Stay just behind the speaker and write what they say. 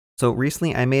So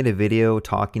recently I made a video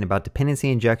talking about dependency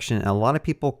injection, and a lot of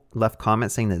people left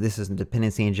comments saying that this isn't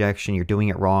dependency injection, you're doing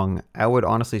it wrong. I would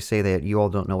honestly say that you all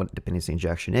don't know what dependency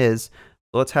injection is.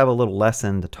 So let's have a little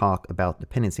lesson to talk about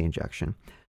dependency injection.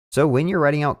 So when you're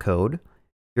writing out code,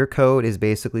 your code is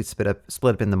basically split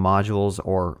up into modules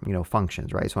or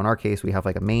functions, right? So in our case, we have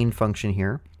like a main function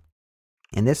here,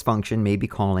 and this function may be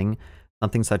calling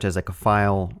something such as like a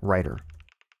file writer.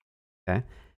 Okay.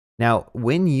 Now,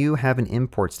 when you have an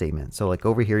import statement, so like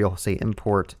over here, you'll say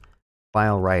import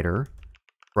file writer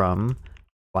from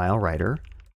file writer.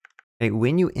 Okay,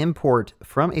 when you import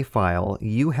from a file,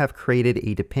 you have created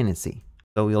a dependency.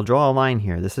 So you'll draw a line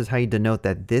here. This is how you denote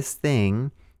that this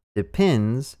thing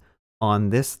depends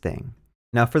on this thing.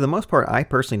 Now, for the most part, I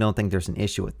personally don't think there's an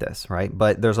issue with this, right?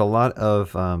 But there's a lot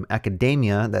of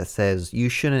academia that says you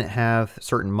shouldn't have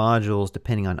certain modules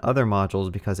depending on other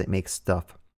modules because it makes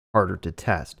stuff harder to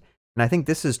test. And I think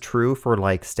this is true for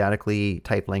like statically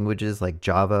typed languages like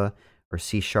Java or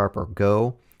C# or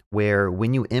Go, where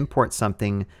when you import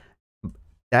something,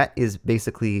 that is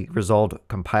basically resolved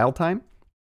compile time.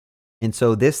 And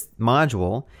so this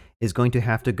module is going to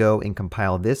have to go and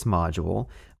compile this module,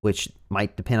 which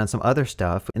might depend on some other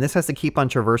stuff. And this has to keep on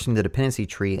traversing the dependency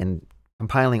tree and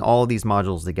compiling all of these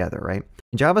modules together, right?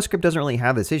 And JavaScript doesn't really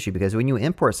have this issue because when you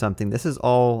import something, this is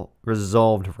all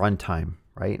resolved runtime,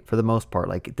 right? For the most part,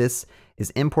 like this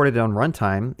is imported on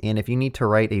runtime. And if you need to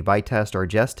write a vytest or a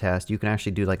jest test, you can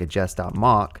actually do like a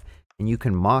jest.mock, and you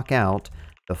can mock out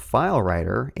the file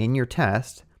writer in your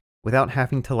test without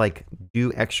having to like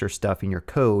do extra stuff in your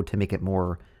code to make it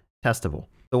more testable.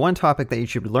 The one topic that you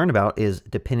should learn about is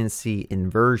dependency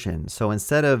inversion. So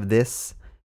instead of this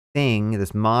thing,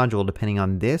 this module depending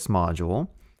on this module,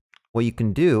 what you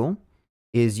can do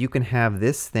is you can have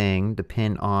this thing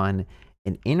depend on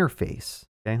an interface.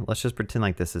 Okay, let's just pretend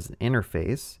like this is an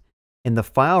interface, and the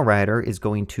file writer is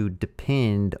going to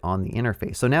depend on the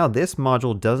interface. So now this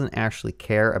module doesn't actually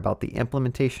care about the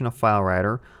implementation of file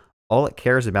writer. All it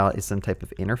cares about is some type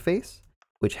of interface,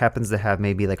 which happens to have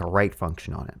maybe like a write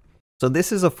function on it. So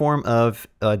this is a form of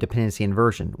dependency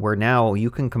inversion, where now you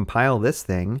can compile this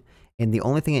thing, and the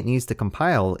only thing it needs to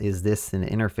compile is this in the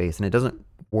interface, and it doesn't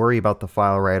worry about the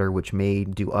file writer, which may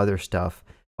do other stuff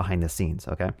behind the scenes,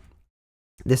 okay?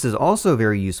 This is also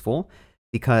very useful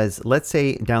because let's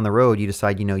say down the road you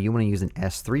decide, you want to use an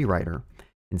S3 writer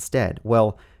instead.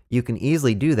 Well, you can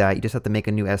easily do that. You just have to make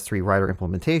a new S3 writer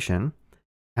implementation,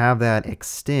 have that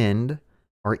extend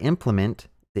or implement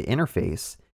the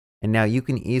interface, and now you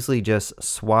can easily just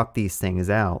swap these things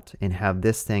out and have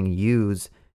this thing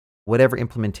use whatever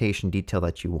implementation detail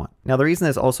that you want. Now, the reason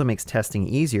this also makes testing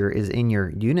easier is in your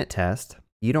unit test,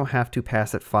 you don't have to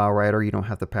pass it file writer, you don't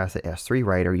have to pass it S3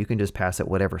 writer, you can just pass it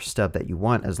whatever stub that you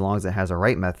want as long as it has a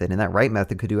write method, and that write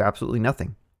method could do absolutely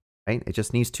nothing, right? It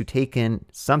just needs to take in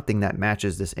something that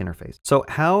matches this interface. So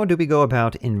how do we go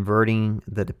about inverting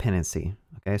the dependency?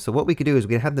 Okay, so what we could do is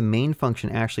we could have the main function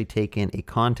actually take in a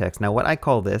context. Now what I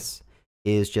call this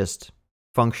is just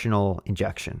functional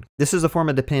injection. This is a form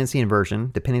of dependency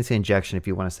inversion, dependency injection if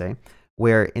you want to say,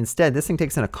 where instead this thing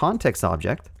takes in a context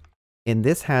object, and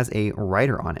this has a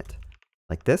writer on it,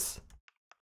 like this,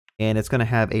 and it's going to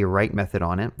have a write method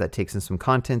on it that takes in some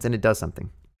contents and it does something.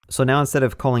 So now instead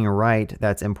of calling a write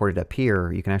that's imported up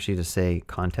here, you can actually just say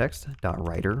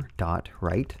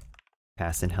context.writer.write,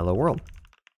 pass in hello world.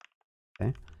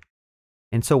 Okay.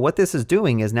 And so what this is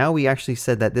doing is now we actually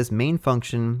said that this main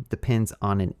function depends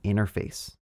on an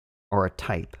interface or a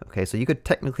type. Okay, so you could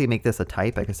technically make this a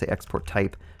type. I could say export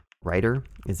type writer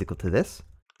is equal to this.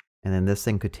 And then this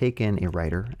thing could take in a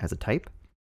writer as a type.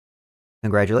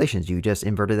 Congratulations, you just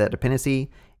inverted that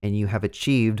dependency and you have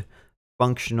achieved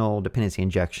functional dependency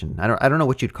injection. I don't know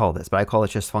what you'd call this, but I call it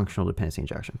just functional dependency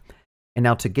injection. And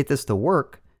now to get this to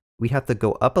work, we have to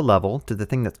go up a level to the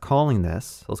thing that's calling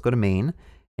this. So let's go to main.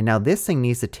 And now this thing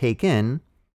needs to take in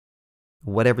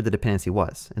whatever the dependency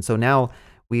was. And so now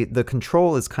the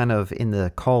control is kind of in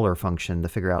the caller function to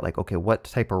figure out like, okay, what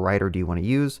type of writer do you want to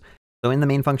use? So in the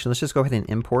main function, let's just go ahead and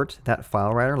import that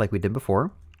file writer like we did before.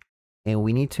 And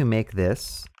we need to make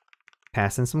this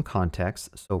pass in some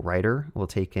context. So writer will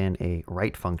take in a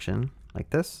write function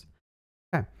like this.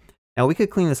 Okay. Now we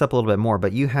could clean this up a little bit more,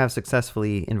 but you have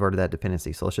successfully inverted that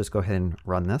dependency. So let's just go ahead and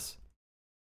run this.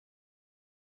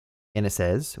 And it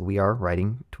says we are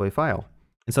writing to a file.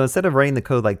 And so instead of writing the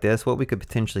code like this, what we could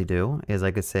potentially do is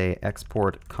I could say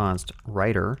export const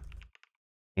writer,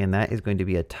 and that is going to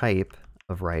be a type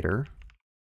of writer,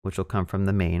 which will come from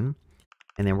the main.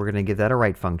 And then we're going to give that a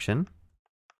write function.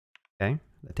 Okay,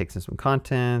 that takes in some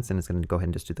contents, and it's going to go ahead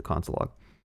and just do the console log.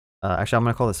 Actually, I'm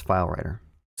going to call this file writer.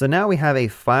 So now we have a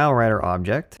file writer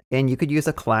object, and you could use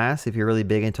a class if you're really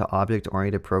big into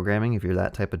object-oriented programming, if you're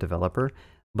that type of developer.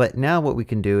 But now what we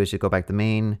can do is just go back to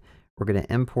main, we're going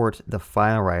to import the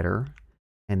file writer,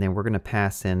 and then we're going to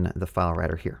pass in the file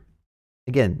writer here.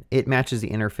 Again, it matches the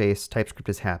interface, TypeScript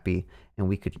is happy, and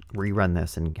we could rerun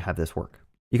this and have this work.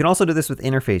 You can also do this with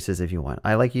interfaces if you want.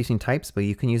 I like using types, but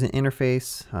you can use an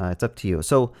interface. It's up to you.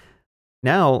 So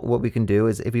now what we can do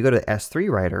is if we go to S3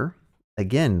 writer,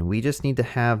 again, we just need to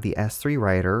have the S3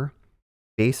 writer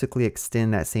basically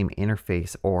extend that same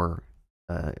interface or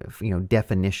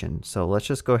definition. So let's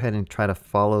just go ahead and try to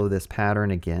follow this pattern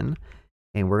again.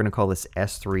 And we're going to call this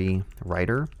S3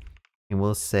 writer. And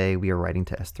we'll say we are writing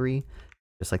to S3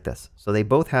 just like this. So they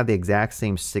both have the exact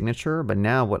same signature, but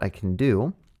now what I can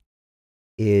do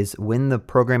is when the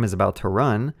program is about to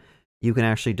run, you can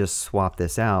actually just swap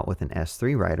this out with an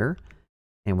S3 writer.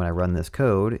 And when I run this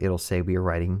code, it'll say we are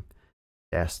writing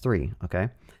to S3, okay?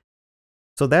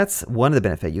 So that's one of the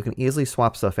benefits. You can easily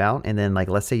swap stuff out. And then like,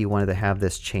 let's say you wanted to have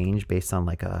this change based on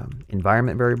like a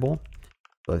environment variable.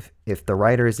 So if the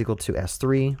writer is equal to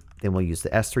S3, then we'll use the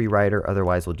S3 writer.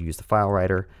 Otherwise, we'll use the file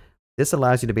writer. This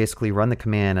allows you to basically run the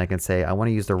command. I can say, I want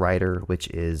to use the writer, which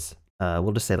is,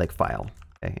 we'll just say like file.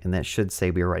 Okay, and that should say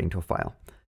we are writing to a file.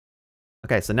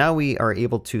 Okay, so now we are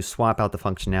able to swap out the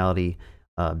functionality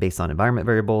based on environment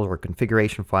variables or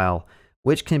configuration file,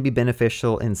 which can be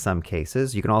beneficial in some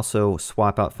cases. You can also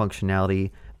swap out functionality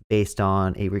based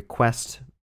on a request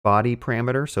body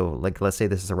parameter. So like, let's say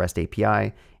this is a REST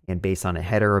API, and based on a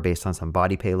header or based on some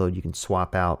body payload, you can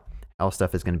swap out how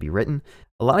stuff is going to be written.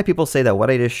 A lot of people say that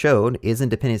what I just showed isn't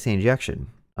dependency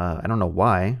injection. I don't know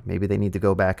why. Maybe they need to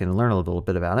go back and learn a little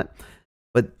bit about it.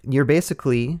 But you're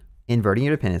basically inverting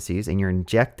your dependencies and you're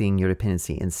injecting your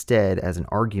dependency instead as an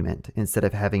argument instead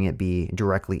of having it be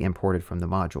directly imported from the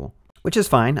module, which is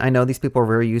fine. I know these people are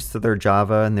very used to their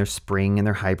Java and their Spring and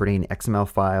their hibernating XML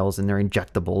files and their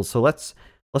injectables. So let's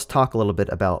talk a little bit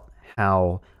about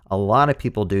how a lot of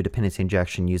people do dependency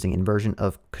injection using inversion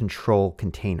of control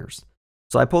containers.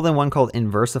 So I pulled in one called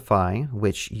Inversify,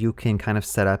 which you can kind of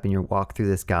set up in your walk through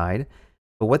this guide.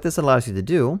 But what this allows you to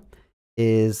do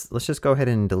is, let's just go ahead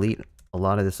and delete a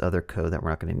lot of this other code that we're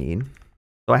not going to need.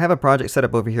 So I have a project set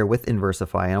up over here with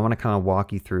Inversify, and I want to kind of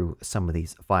walk you through some of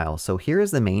these files. So here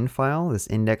is the main file, this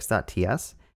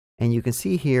index.ts. And you can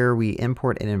see here we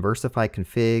import an Inversify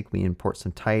config, we import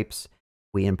some types,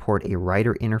 we import a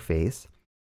writer interface.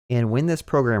 And when this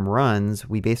program runs,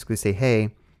 we basically say, hey,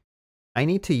 I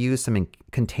need to use some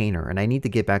container, and I need to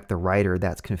get back the writer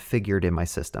that's configured in my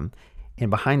system. And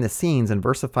behind the scenes,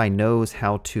 Inversify knows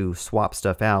how to swap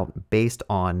stuff out based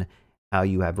on how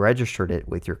you have registered it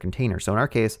with your container. So in our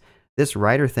case, this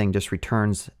writer thing just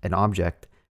returns an object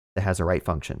that has a write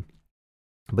function.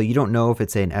 But you don't know if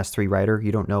it's an S3 writer.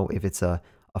 You don't know if it's a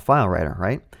file writer,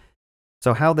 right?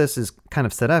 So how this is kind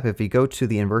of set up, if you go to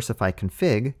the Inversify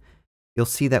config, you'll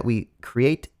see that we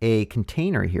create a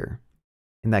container here.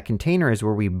 And that container is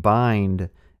where we bind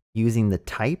using the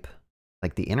type,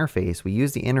 like the interface. We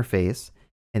use the interface,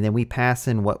 and then we pass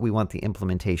in what we want the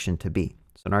implementation to be.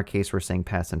 So in our case, we're saying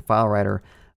pass in file writer.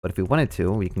 But if we wanted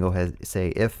to, we can go ahead and say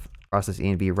if process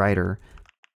env writer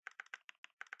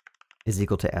is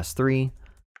equal to S3,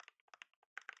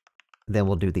 then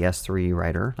we'll do the S3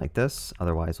 writer like this.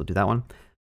 Otherwise, we'll do that one.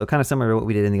 So kind of similar to what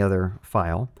we did in the other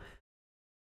file.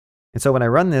 And so when I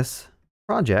run this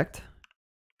project,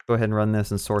 go ahead and run this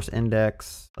in source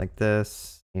index like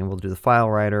this, and we'll do the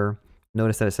file writer.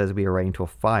 Notice that it says we are writing to a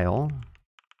file.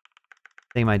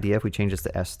 Same idea, if we change this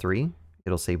to S3,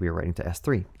 it'll say we are writing to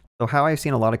S3. So how I've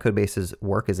seen a lot of code bases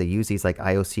work is they use these like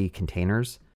IOC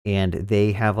containers, and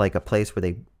they have like a place where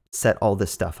they set all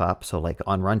this stuff up. So like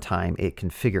on runtime, it can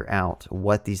figure out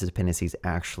what these dependencies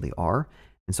actually are.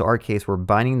 And so in our case, we're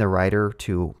binding the writer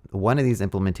to one of these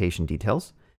implementation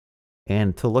details.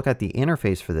 And to look at the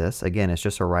interface for this, again, it's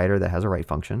just a writer that has a write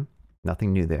function,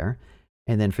 nothing new there.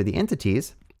 And then for the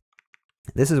entities,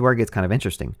 this is where it gets kind of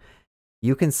interesting.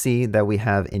 You can see that we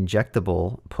have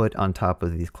injectable put on top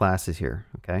of these classes here,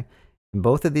 okay? And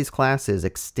both of these classes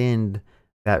extend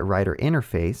that writer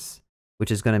interface,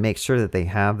 which is going to make sure that they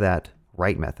have that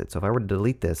write method. So if I were to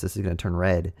delete this, this is going to turn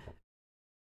red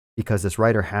because this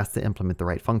writer has to implement the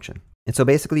write function. And so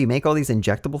basically you make all these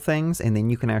injectable things, and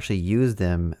then you can actually use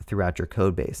them throughout your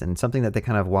code base. And something that they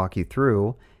kind of walk you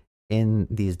through in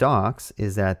these docs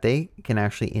is that they can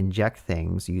actually inject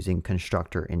things using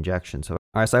constructor injection. So,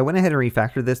 all right, so I went ahead and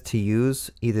refactored this to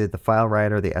use either the file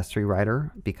writer or the S3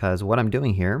 writer, because what I'm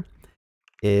doing here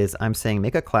is I'm saying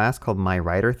make a class called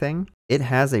myWriterThing. It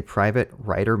has a private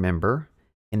writer member.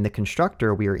 In the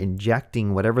constructor, we are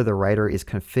injecting whatever the writer is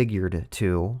configured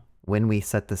to when we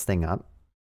set this thing up.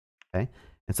 Okay,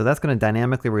 and so that's going to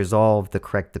dynamically resolve the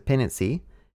correct dependency.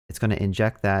 It's going to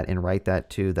inject that and write that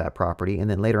to that property. And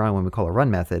then later on, when we call a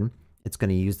run method, it's going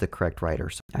to use the correct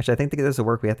writers. Actually, I think to get this to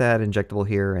work, we have to add injectable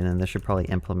here, and then this should probably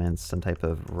implement some type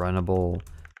of runnable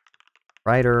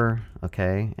writer.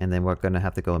 Okay, and then we're going to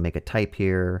have to go and make a type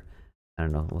here. I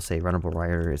don't know, we'll say runnable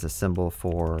writer is a symbol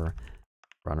for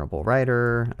runnable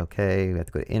writer. Okay, we have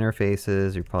to go to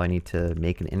interfaces. We probably need to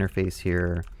make an interface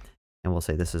here. And we'll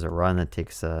say this is a run that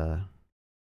takes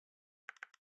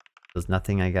does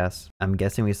nothing, I guess. I'm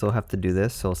guessing we still have to do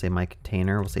this. So we'll say my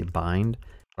container, we'll say bind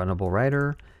runnable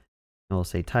writer. And we'll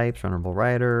say types runnable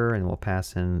writer, and we'll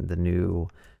pass in the new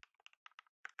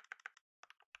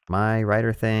my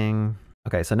writer thing.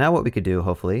 Okay, so now what we could do,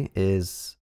 hopefully,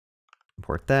 is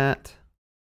import that.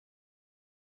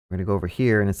 We're gonna go over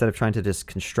here, and instead of trying to just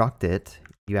construct it,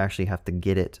 you actually have to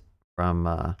get it from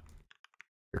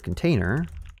your container.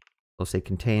 We'll say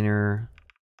container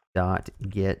dot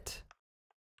get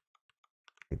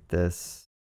like this.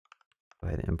 Go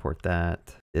ahead and import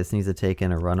that. This needs to take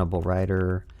in a runnable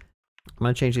writer. I'm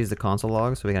gonna change these to console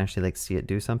logs so we can actually like see it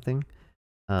do something.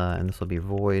 And this will be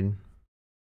void.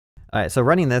 All right, so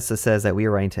running this, it says that we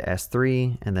are writing to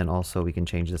S3, and then also we can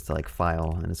change this to like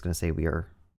file, and it's gonna say we are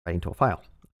writing to a file.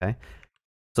 Okay,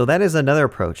 so that is another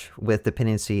approach with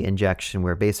dependency injection,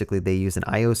 where basically they use an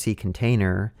IOC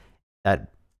container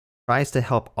that tries to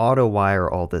help auto wire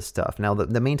all this stuff. Now,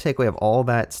 the main takeaway of all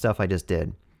that stuff I just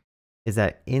did is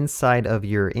that inside of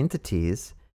your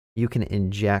entities, you can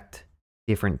inject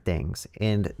different things,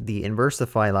 and the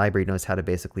Inversify library knows how to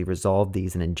basically resolve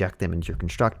these and inject them into your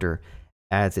constructor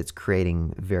as it's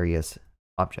creating various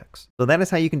objects. So that is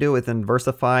how you can do it with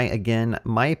Inversify. Again,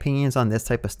 my opinions on this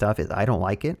type of stuff is I don't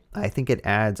like it. I think it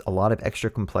adds a lot of extra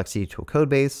complexity to a code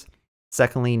base.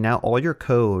 Secondly, now all your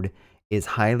code is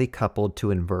highly coupled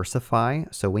to Inversify.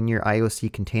 So when your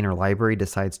IOC container library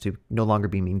decides to no longer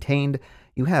be maintained,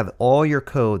 you have all your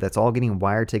code that's all getting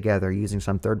wired together using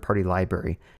some third-party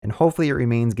library. And hopefully it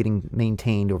remains getting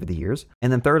maintained over the years.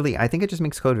 And then thirdly, I think it just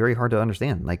makes code very hard to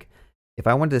understand. Like if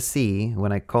I wanted to see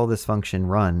when I call this function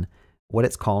run, what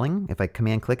it's calling, if I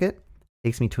command click it,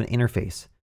 takes me to an interface.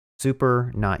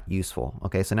 Super not useful.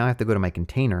 Okay, so now I have to go to my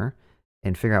container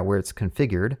and figure out where it's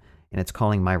configured, and it's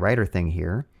calling my writer thing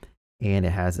here, and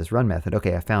it has this run method.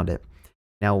 Okay, I found it.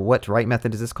 Now, what write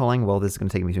method is this calling? Well, this is gonna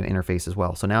take me to an interface as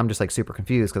well. So now I'm just like super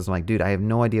confused because I'm like, dude, I have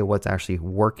no idea what's actually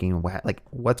working, like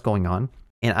what's going on.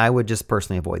 And I would just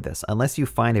personally avoid this unless you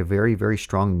find a very, very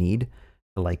strong need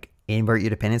to like invert your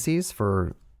dependencies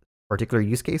for particular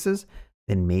use cases,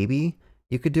 then maybe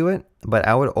you could do it. But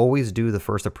I would always do the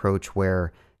first approach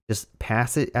where just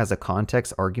pass it as a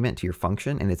context argument to your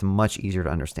function, and it's much easier to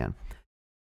understand.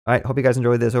 All right, hope you guys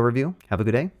enjoyed this overview. Have a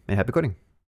good day and happy coding.